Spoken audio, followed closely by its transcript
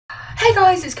Hey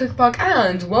guys, it's Cookerbug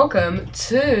and welcome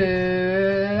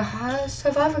to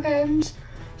Survivor Games.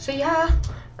 So yeah,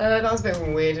 that was a bit of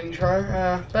a weird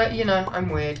intro, but you know, I'm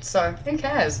weird, so who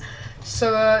cares?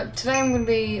 So today I'm going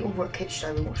to be, what kit should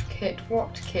I be?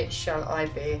 What kit shall I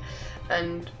be?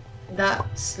 And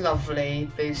that's lovely,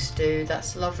 Boostoo,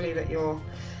 that's lovely that you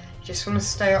just want to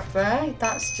stay up there.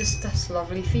 That's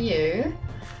lovely for you.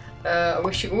 I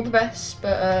wish you all the best,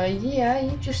 but yeah,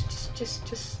 you just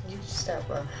stay up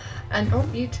there. And oh,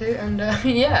 you too, and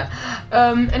yeah.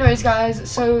 Anyways, guys,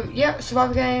 so yeah,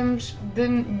 Survivor Games, the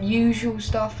usual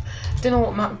stuff. Don't know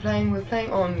what map we're playing. We're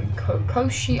playing on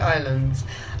Kokoshi Islands,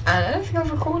 and I don't think I've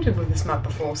recorded with this map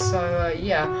before. So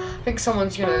yeah, I think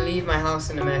someone's gonna leave my house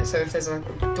in a minute. So if there's a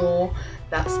door,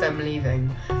 that's them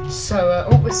leaving. So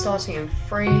oh, we're starting in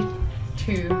 3,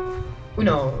 2.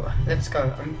 No, let's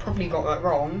go. I probably got that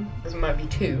wrong. There might be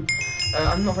 2.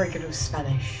 I'm not very good with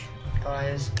Spanish,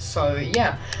 guys. So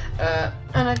yeah,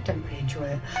 and I don't really enjoy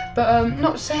it. But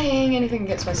not saying anything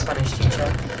against my Spanish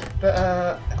teacher, but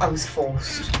I was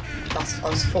forced. I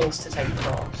was forced to take the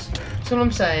class. So what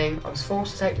I'm saying, I was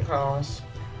forced to take the class.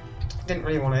 Didn't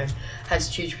really want to. Had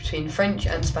to choose between French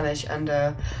and Spanish, and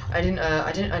I'm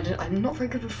not very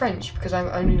good with French because I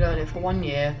only learned it for 1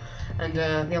 year, and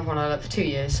the other one I learned for 2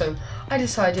 years. So I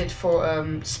decided for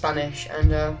Spanish,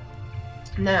 and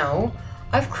now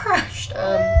I've crashed.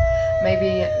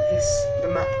 Maybe the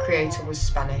map creator was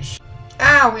Spanish.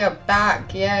 Ah, we are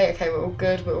back. Yay. Okay, we're all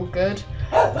good. We're all good.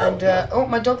 And oh,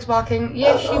 my dog's barking.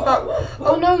 Yeah, she bark.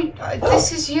 Oh no,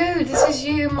 this is you. This is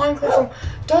you, Minecraft.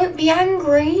 Don't be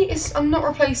angry. I'm not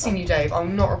replacing you, Dave. I'll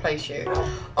not replace you.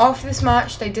 After this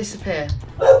match, they disappear.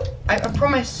 I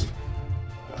promise.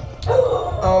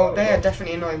 Oh, they are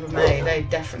definitely annoyed with me. They're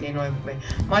definitely annoyed with me.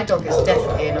 My dog is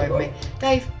definitely annoyed with me.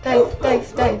 Dave.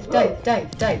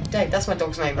 That's my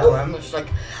dog's name, by the way. I'm not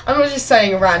just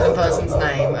saying a random person's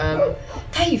name.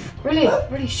 Dave,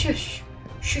 really, shush.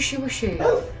 Shushy wushy.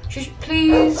 Shush,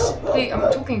 please.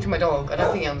 I'm talking to my dog. I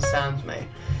don't think he understands me.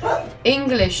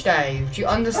 English, Dave. Do you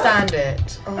understand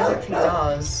it? Oh, I don't think he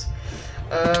does.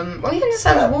 Well, he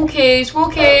understands walkies.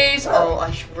 Oh,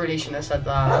 I really shouldn't have said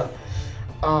that.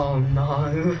 Oh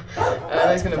no.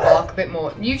 He's gonna bark a bit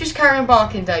more. You just carry on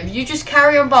barking, Dave. You just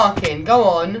carry on barking. Go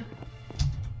on.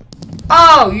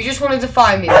 Oh, you just wanted to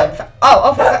find me then.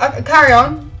 Oh, carry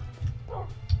on.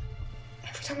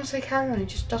 Every time I say carry on, he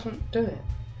just doesn't do it.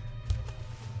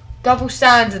 Double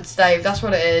standards, Dave. That's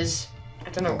what it is. I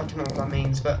don't know what that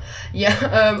means, but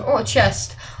yeah. Oh, a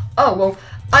chest. Oh well,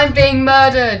 I'm being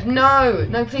murdered. No,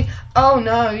 please. Oh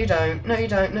no, you don't. No, you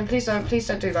don't. No, please don't. Please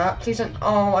don't do that. Please don't.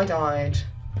 Oh, I died.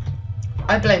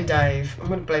 I blame Dave. I'm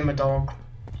gonna blame my dog.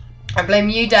 I blame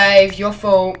you, Dave. Your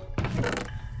fault.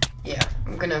 Yeah,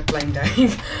 I'm gonna blame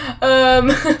Dave.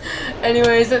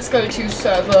 Anyways, let's go to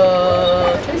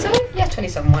server 27? Yeah,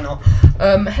 27, why not?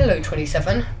 Hello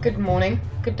 27. Good morning,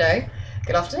 good day,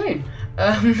 good afternoon.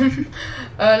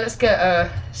 Let's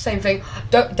get same thing.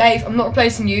 Dave, I'm not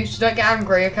replacing you, so don't get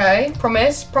angry, okay?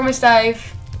 Promise,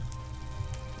 Dave.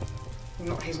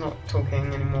 He's not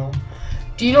talking anymore.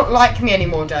 Do you not like me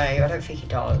anymore, Dave? I don't think he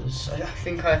does. I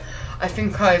think I've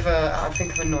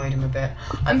annoyed him a bit.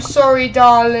 I'm sorry,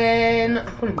 darling. I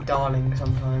call him darling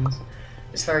sometimes.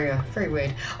 It's very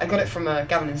weird. I got it from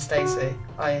Gavin and Stacey.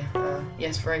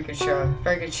 Yes, very good show.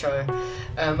 Very good show.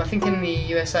 I think in the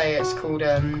USA it's called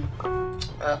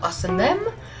Us and Them.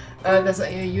 There's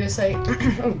a USA.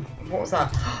 Oh, what was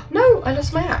that? No, I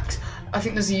lost my axe. I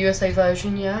think there's a USA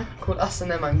version, yeah, called Us and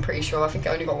Them, I'm pretty sure. I think it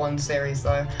only got 1 series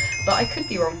though, but I could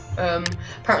be wrong.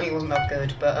 Apparently it wasn't that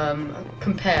good, but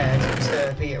compared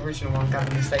to the original one,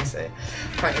 Gavin and Stacey,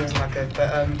 apparently it wasn't that good, but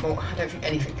well, I don't think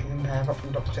anything can compare apart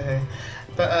from Doctor Who.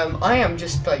 But I am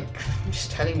just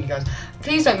telling you guys,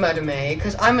 please don't murder me,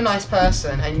 because I'm a nice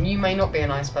person, and you may not be a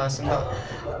nice person, but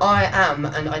I am,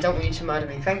 and I don't want you to murder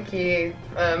me, thank you.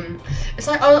 It's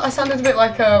like, I sounded a bit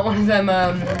like one of them,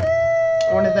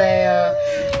 one of the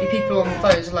people on the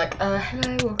phones are like,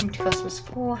 hello, welcome to customer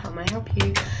support, how may I help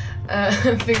you?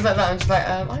 Things like that. I'm just like,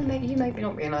 you maybe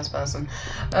not be a nice person.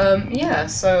 Yeah,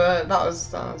 so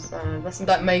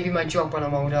that may be my job when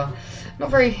I'm older. Not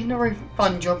very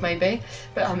fun job maybe,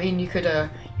 but I mean you could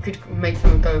make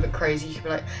them go a bit crazy. You could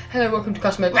be like, hello, welcome to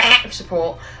customer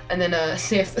support, and then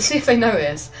see if they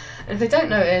notice. And if they don't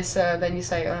notice, then you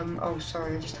say, oh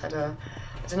sorry, I just had a.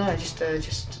 I don't know, I just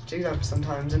do that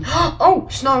sometimes, and oh,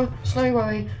 snowy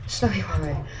worry.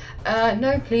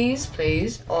 No, please,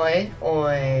 oi,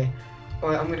 I'm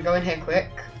gonna go in here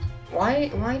quick. Why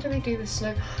do they do this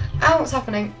snow? Ow, what's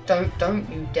happening? Don't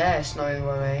you dare, snowy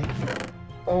worry.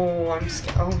 Oh, I'm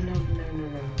scared. Oh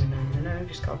no,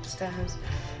 just go up the stairs.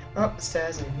 up the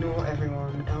stairs and ignore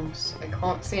everyone else. I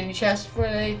can't see any chests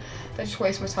really. I just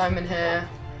waste my time in here.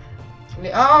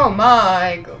 Oh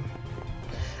my god.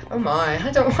 Oh my,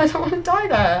 I don't want to die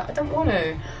there. I don't want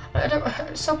to.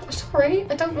 Sorry,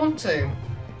 I don't want to.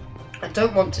 I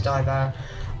don't want to die there.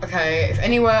 Okay, if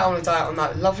anywhere I want to die on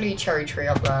that lovely cherry tree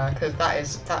up there, because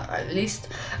at least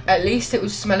it would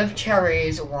smell of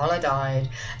cherries while I died,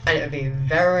 and it would be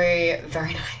very,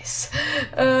 very nice.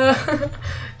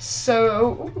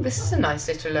 So ooh, this is a nice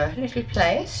little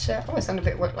place. Oh, I sound a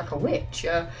bit like a witch.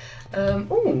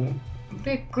 Ooh.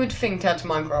 Be a good thing to add to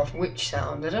Minecraft, witch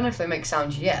sound. I don't know if they make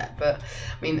sounds yet, but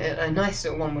I mean a nice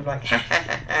little one with like ha ha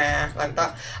ha ha like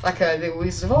that, like the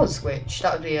Wizard of Oz witch.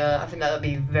 That would be I think that would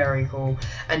be very cool.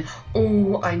 And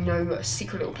oh, I know a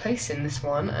secret little place in this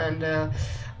one. And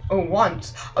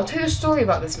once I'll tell you a story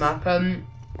about this map.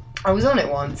 I was on it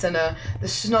once, and the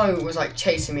snow was like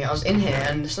chasing me. I was in here,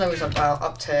 and the snow was about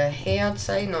up to here, I'd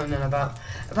say. No,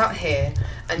 about here.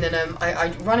 And then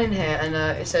I run in here, and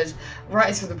it says "Right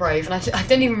is for the brave," and I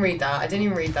didn't even read that. And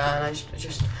I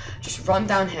just run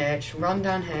down here, just run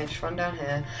down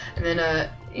here, and then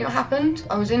you know what happened?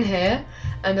 I was in here,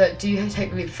 and do you take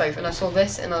the leap of faith? And I saw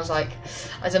this, and I was like,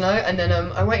 I don't know. And then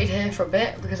I waited here for a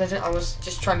bit because I was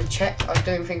just trying to check. I was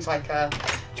doing things like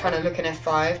trying to look in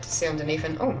F5 to see underneath,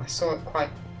 and oh, I saw it quite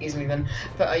easily then.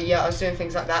 But yeah, I was doing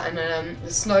things like that, and then the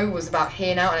snow was about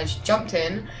here now, and I just jumped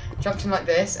in like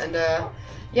this, and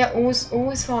yeah, all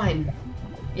was fine.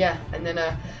 Yeah, and then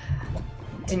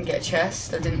didn't get a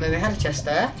chest. I didn't know they had a chest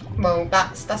there. Well,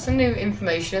 that's a new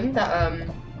information that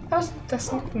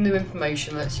that's not new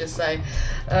information, let's just say.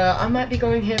 I might be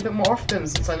going here a bit more often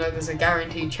since I know there's a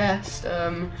guaranteed chest.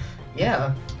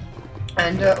 Yeah.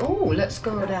 And oh, let's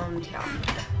go down here.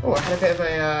 Oh, I had a bit of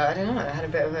a I don't know, I had a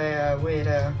bit of a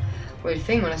weird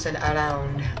thing when I said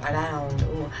around.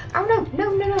 Ooh. Oh no, I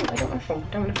don't want to fall.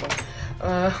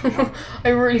 I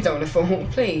really don't want to fall,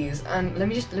 please. And let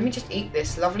me just eat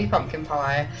this lovely pumpkin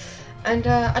pie. And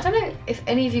I don't know if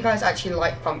any of you guys actually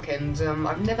like pumpkins.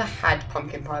 I've never had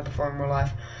pumpkin pie before in real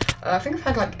life. I think I've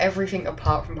had like everything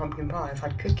apart from pumpkin pie. I've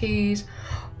had cookies.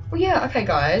 Well, yeah, okay,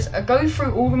 guys. Go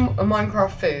through all the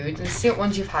Minecraft foods and see what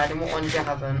ones you've had and what ones you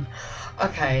haven't.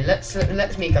 Okay,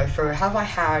 let me go through. Have I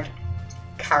had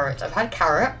carrot? I've had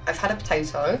carrot. I've had a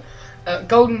potato.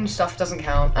 Golden stuff doesn't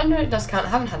count. I know it does count. I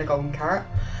haven't had a golden carrot.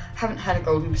 Haven't had a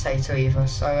golden potato either.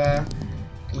 So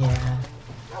yeah.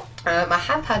 I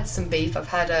have had some beef. I've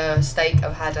had a steak.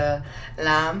 I've had a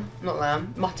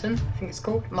mutton. I think it's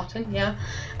called mutton. Yeah,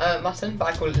 mutton.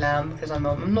 But I call it lamb because I'm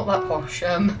not that posh.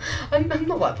 I'm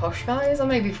not that posh, guys. I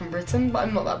may be from Britain, but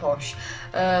I'm not that posh.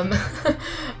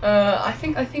 I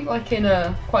think like in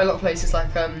quite a lot of places,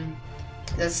 like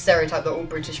there's a stereotype that all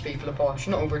British people are posh.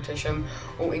 Not all British,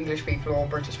 all English people or all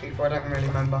British people, I don't really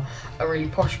remember, are really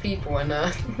posh people, and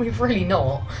we're really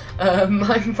not.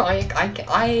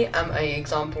 I am a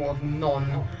example of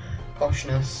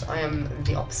non-poshness. I am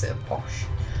the opposite of posh.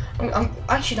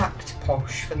 I should act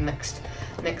posh for the next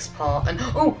part. And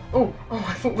oh,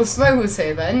 I thought the snow was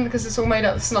here then, because it's all made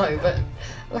out of snow, but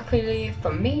luckily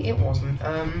for me it wasn't.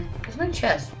 There's no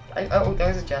chest. Oh,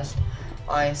 there's a chest.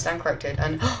 I stand corrected.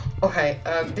 And okay,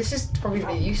 this is probably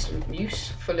the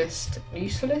usefulest,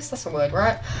 that's a word,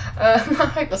 right? I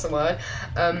hope that's a word.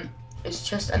 It's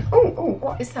just an oh,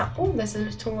 what is that? Oh, there's a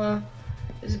little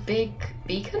there's a big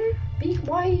beacon.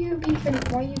 Why are you a beacon?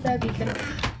 Why are you there, beacon?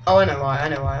 Oh, I know why.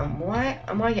 Why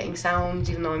am I getting sounds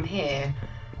even though I'm here?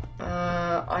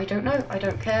 I don't know. I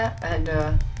don't care. And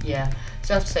yeah.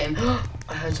 So after saying,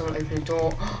 I heard someone open the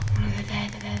door. Oh, they're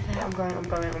there. I'm going.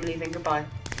 I'm leaving. Goodbye.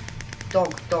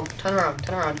 Dog, turn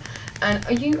around. And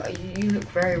you look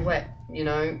very wet, you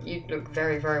know, you look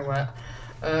very, very wet.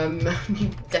 You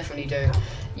definitely do.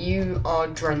 You are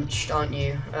drenched, aren't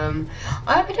you?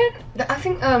 I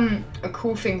think a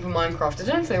cool thing for Minecraft, I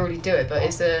don't know if they already do it, but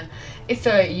if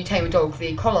you tame a dog,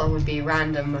 the collar would be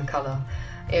random colour.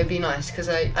 It would be nice, because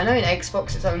I know in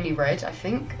Xbox it's only red, I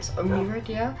think. It's only red,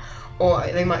 yeah? Or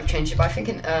they might have changed it, but I think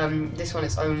in this one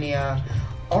it's only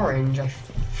orange, I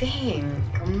think.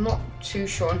 I'm not too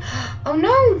sure. Oh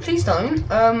no, please don't.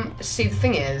 See, the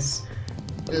thing is,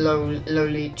 lowly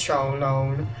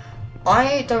lol.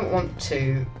 I don't want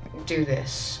to do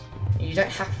this. You don't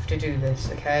have to do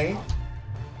this, okay?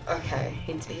 Okay,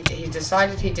 he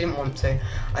decided he didn't want to.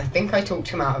 I think I talked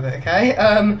him out of it, okay?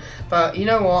 But you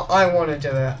know what? I want to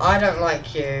do it. I don't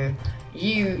like you.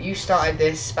 You started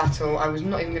this battle. I was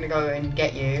not even gonna go and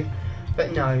get you.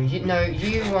 But no,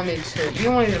 you wanted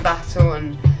a battle,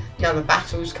 and now the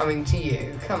battle's coming to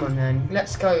you. Come on then,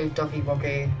 let's go, Doggy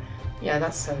Woggy. Yeah,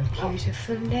 that's a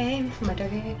beautiful name for my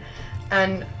doggy.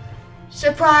 And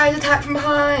Surprise attack from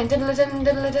behind! Diddle-a-dun,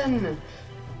 diddle-a-dun.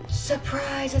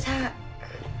 Surprise attack!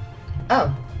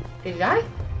 Oh, did he die?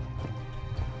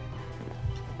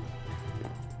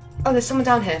 Oh, there's someone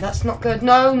down here. That's not good.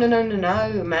 No, no, no, no,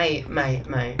 no. Mate.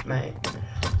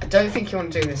 I don't think you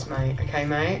want to do this, mate. Okay,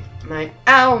 mate? Mate.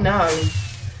 Ow, no.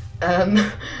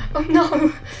 Oh,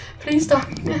 no. Please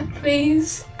don't.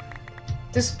 Please.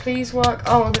 Just please work.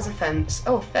 Oh, there's a fence.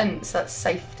 Oh, a fence. That's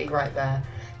safety right there.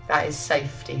 That is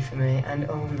safety for me. And,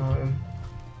 oh, no.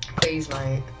 Please,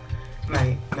 mate.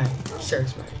 Mate.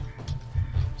 Serious, mate.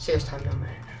 Serious time now,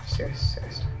 mate. Serious time.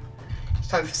 It's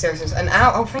time for seriousness. And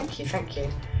ow. Oh, thank you.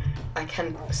 I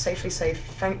can safely say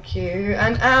thank you.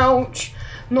 And ouch.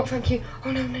 Not thank you.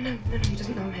 Oh, no. He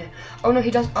doesn't know I'm here. Oh, no,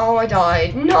 he does. Oh, I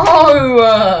died. No.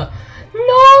 I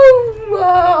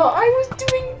was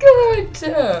doing good.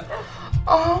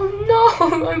 Oh,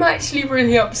 no. I'm actually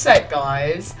really upset,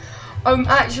 guys. I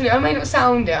may not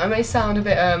sound it. I may sound a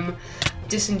bit,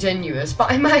 disingenuous, but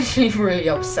I'm actually really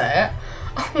upset.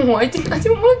 Oh, I didn't want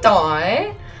to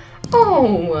die.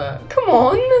 Oh, come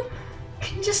on.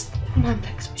 Can you just... My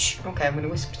pecs. Shh. Okay, I'm gonna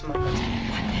whisper to my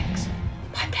pecs.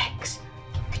 My pecs.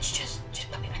 Could you just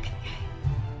put me back in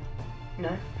the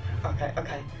game? No?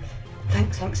 Okay.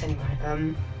 Thanks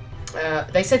anyway.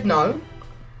 They said no.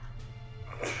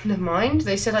 Never mind.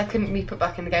 They said I couldn't be put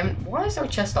back in the game. Why is there a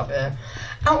chest up here?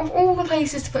 Out of all the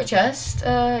places to put a chest,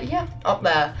 yeah, up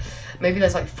there. Maybe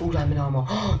there's like full diamond armor.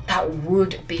 That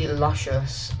would be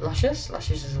luscious. Luscious?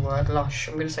 Luscious is a word. Lush.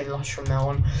 I'm gonna say lush from now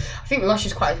on. I think lush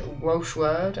is quite a Welsh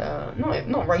word.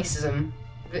 Not racism.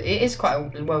 It is quite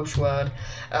a Welsh word.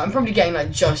 I'm probably getting that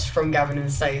just from Gavin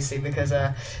and Stacey because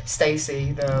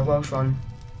Stacey, the Welsh one,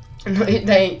 not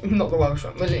the Welsh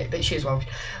one. Well, she is Welsh.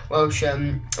 Welsh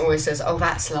always says, "Oh,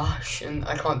 that's lush," and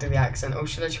I can't do the accent. Oh,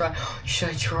 should I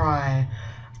try?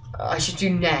 I should do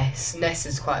Ness. Ness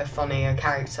is quite a funny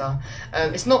character.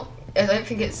 It's not. I don't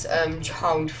think it's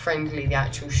child friendly, the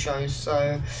actual show.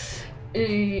 So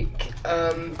I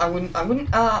wouldn't.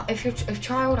 If you're a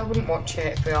child, I wouldn't watch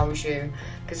it if I was you,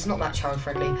 because it's not that child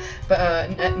friendly.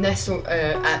 But Ness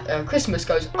at Christmas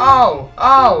goes,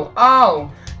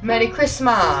 oh, Merry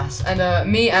Christmas,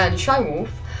 and me and Shywolf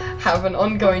have an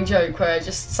ongoing joke where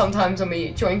just sometimes when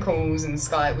we join calls and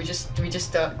Skype, we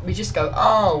just go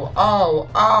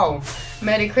oh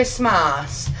Merry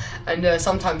Christmas, and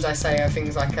sometimes I say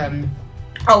things like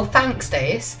oh thanks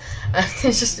Dace,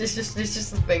 it's just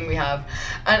the thing we have,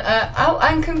 and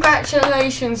and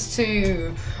congratulations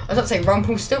to, I was about to say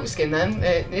Rumpelstiltskin then,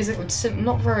 it's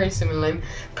not very similar name,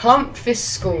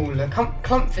 Clumpfiskull,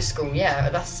 yeah,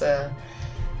 that's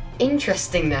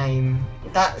interesting name.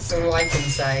 That's all I can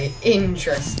say.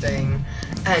 Interesting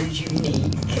and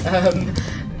unique.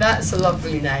 That's a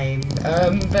lovely name.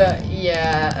 But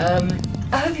yeah,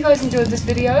 I hope you guys enjoyed this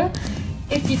video.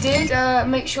 If you did,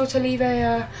 make sure to leave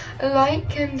a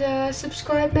like and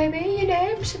subscribe maybe,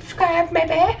 subscribe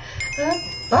maybe.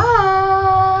 Bye!